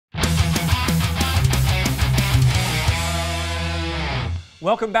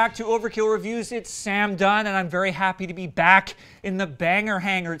Welcome back to Overkill Reviews. It's Sam Dunn, and I'm very happy to be back in the banger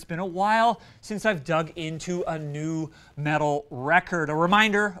hangar. It's been a while since I've dug into a new metal record. A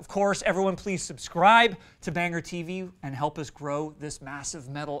reminder, of course, everyone please subscribe to BangerTV and help us grow this massive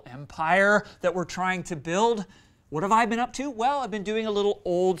metal empire that we're trying to build. What have I been up to? Well, I've been doing a little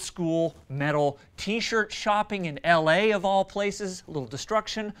old school metal t-shirt shopping in LA of all places. A little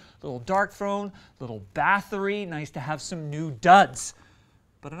Destruction, a little Dark Throne, a little Bathory. Nice to have some new duds.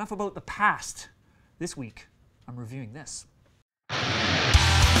 But enough about the past. This week, I'm reviewing this.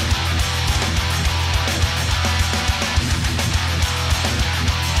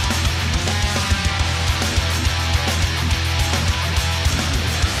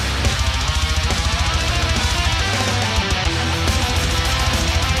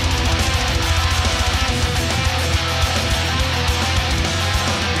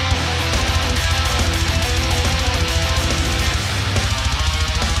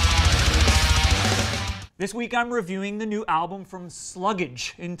 This week I'm reviewing the new album from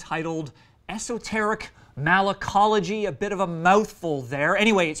Slugdge entitled Esoteric Malacology, a bit of a mouthful there.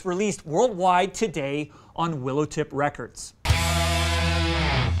 Anyway, it's released worldwide today on Willowtip Records.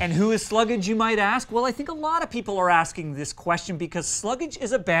 And who is Slugdge, you might ask? Well, I think a lot of people are asking this question because Slugdge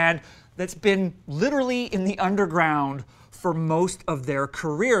is a band that's been literally in the underground for most of their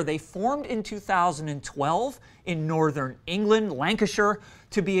career. They formed in 2012 in northern England, Lancashire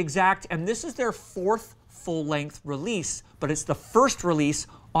to be exact, and this is their fourth full-length release, but it's the first release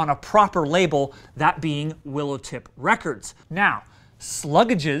on a proper label, that being Willowtip Records. Now,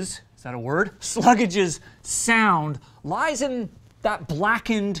 Slugdge's, is that a word? Slugdge's sound lies in that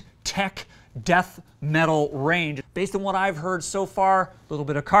blackened tech death metal range. Based on what I've heard so far, a little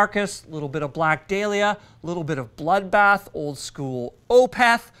bit of Carcass, a little bit of Black Dahlia, a little bit of Bloodbath, old school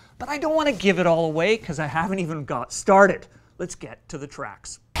Opeth, but I don't want to give it all away because I haven't even got started. Let's get to the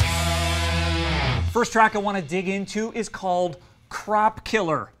tracks. First track I want to dig into is called Crop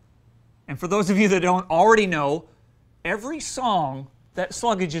Killer. And for those of you that don't already know, every song that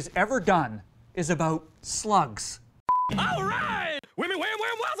Slugdge has ever done is about slugs. All right! Women,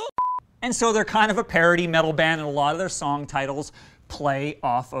 wazzle! And so they're kind of a parody metal band, and a lot of their song titles play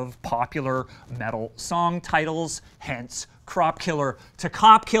off of popular metal song titles, hence Crop Killer. To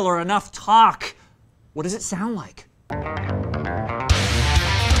Cop Killer, enough talk. What does it sound like?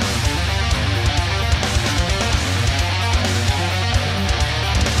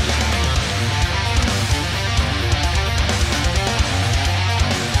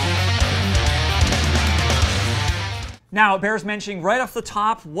 Now, it bears mentioning right off the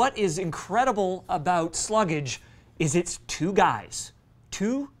top, what is incredible about Slugdge is it's two guys.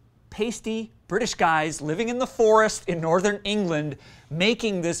 Two pasty British guys living in the forest in northern England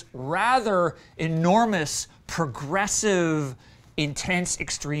making this rather enormous, progressive, intense,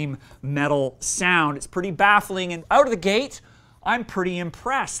 extreme metal sound. It's pretty baffling, and out of the gate, I'm pretty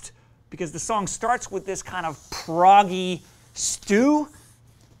impressed because the song starts with this kind of proggy stew,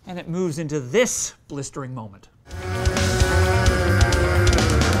 and it moves into this blistering moment.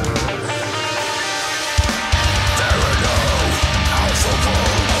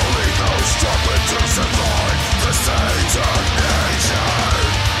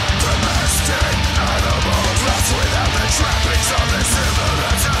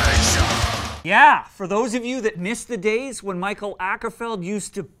 Yeah, for those of you that missed the days when Michael Ackerfeld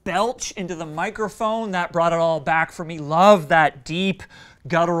used to belch into the microphone, that brought it all back for me. Love that deep,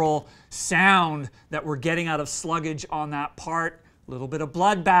 guttural sound that we're getting out of Slugdge on that part. A little bit of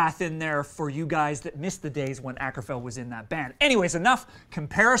Bloodbath in there for you guys that missed the days when Ackerfeld was in that band. Anyways, enough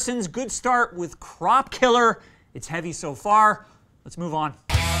comparisons. Good start with Crop Killer. It's heavy so far. Let's move on.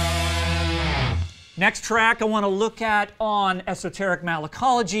 Next track I want to look at on Esoteric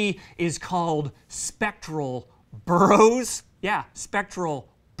Malacology is called Spectral Burrows. Yeah, Spectral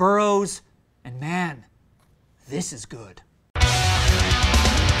Burrows. And man, this is good.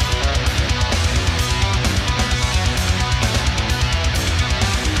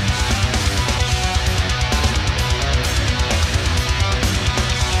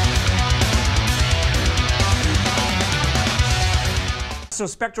 So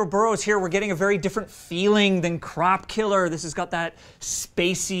Spectral Burrows here, we're getting a very different feeling than Crop Killer. This has got that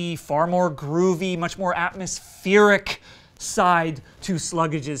spacey, far more groovy, much more atmospheric side to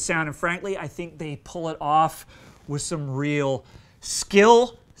Slugdge's sound. And frankly, I think they pull it off with some real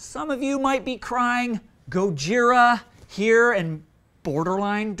skill. Some of you might be crying Gojira here and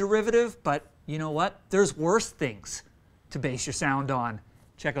borderline derivative, but you know what? There's worse things to base your sound on.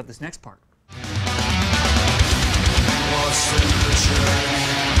 Check out this next part.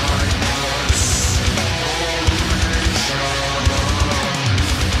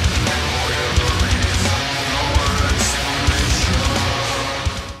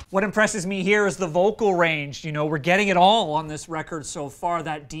 What impresses me here is the vocal range. You know, we're getting it all on this record so far,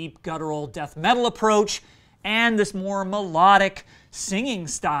 that deep guttural death metal approach and this more melodic singing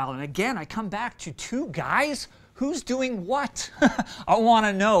style. And again, I come back to two guys. Who's doing what? I want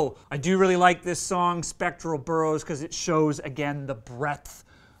to know. I do really like this song, Spectral Burrows, because it shows, again, the breadth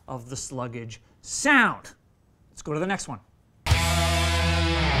of the Slugdge sound. Let's go to the next one.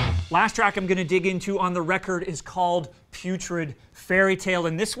 Last track I'm going to dig into on the record is called Putrid Fairy Tale,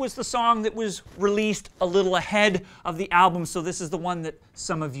 and this was the song that was released a little ahead of the album, so this is the one that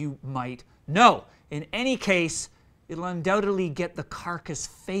some of you might know. In any case, it'll undoubtedly get the Carcass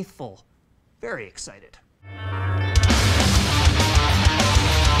faithful very excited.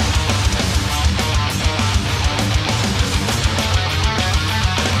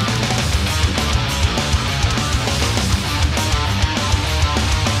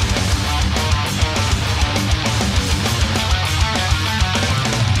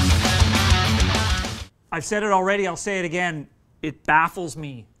 I've said it already, I'll say it again. It baffles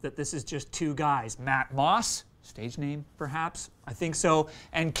me that this is just two guys. Matt Moss, stage name perhaps, I think so,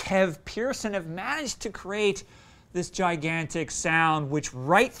 and Kev Pearson have managed to create this gigantic sound, which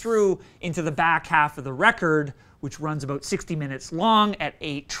right through into the back half of the record, which runs about 60 minutes long at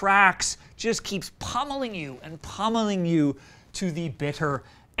 8 tracks, just keeps pummeling you and pummeling you to the bitter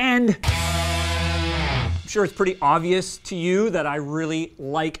end. I'm sure it's pretty obvious to you that I really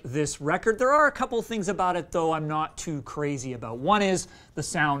like this record. There are a couple things about it, though, I'm not too crazy about. One is the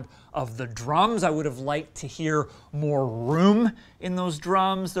sound of the drums. I would have liked to hear more room in those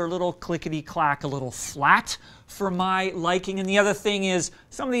drums. They're a little clickety-clack, a little flat for my liking. And the other thing is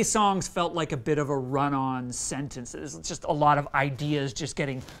some of these songs felt like a bit of a run-on sentence. There's just a lot of ideas just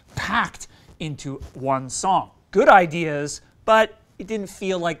getting packed into one song. Good ideas, but it didn't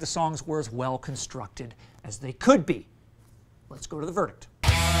feel like the songs were as well constructed as they could be. Let's go to the verdict.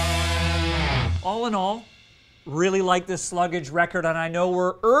 All in all, really like this Slugdge record, and I know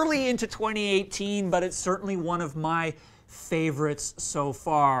we're early into 2018, but it's certainly one of my favorites so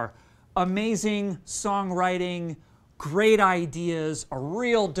far. Amazing songwriting, great ideas, a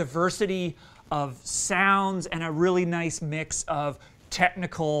real diversity of sounds, and a really nice mix of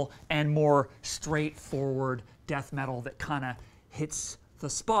technical and more straightforward death metal that kind of hits the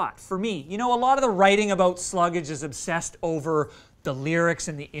spot for me. You know, a lot of the writing about Slugdge is obsessed over the lyrics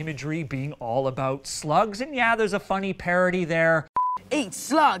and the imagery being all about slugs, and yeah, there's a funny parody there. Eat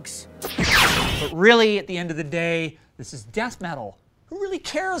slugs! But really, at the end of the day, this is death metal. Who really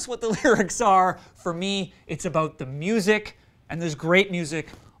cares what the lyrics are? For me, it's about the music, and there's great music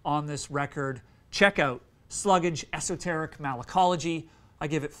on this record. Check out Slugdge Esoteric Malacology. I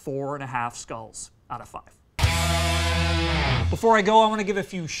give it 4.5 skulls out of 5. Before I go, I want to give a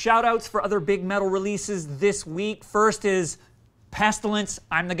few shout-outs for other big metal releases this week. First is Pestilence.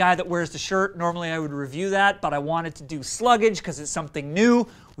 I'm the guy that wears the shirt. Normally I would review that, but I wanted to do Slugdge because it's something new.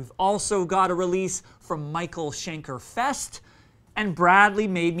 We've also got a release from Michael Schenker Fest, and Bradley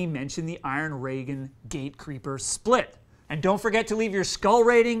made me mention the Iron Reagan Gatecreeper split. And don't forget to leave your skull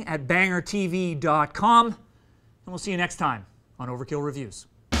rating at BangerTV.com, and we'll see you next time on Overkill Reviews.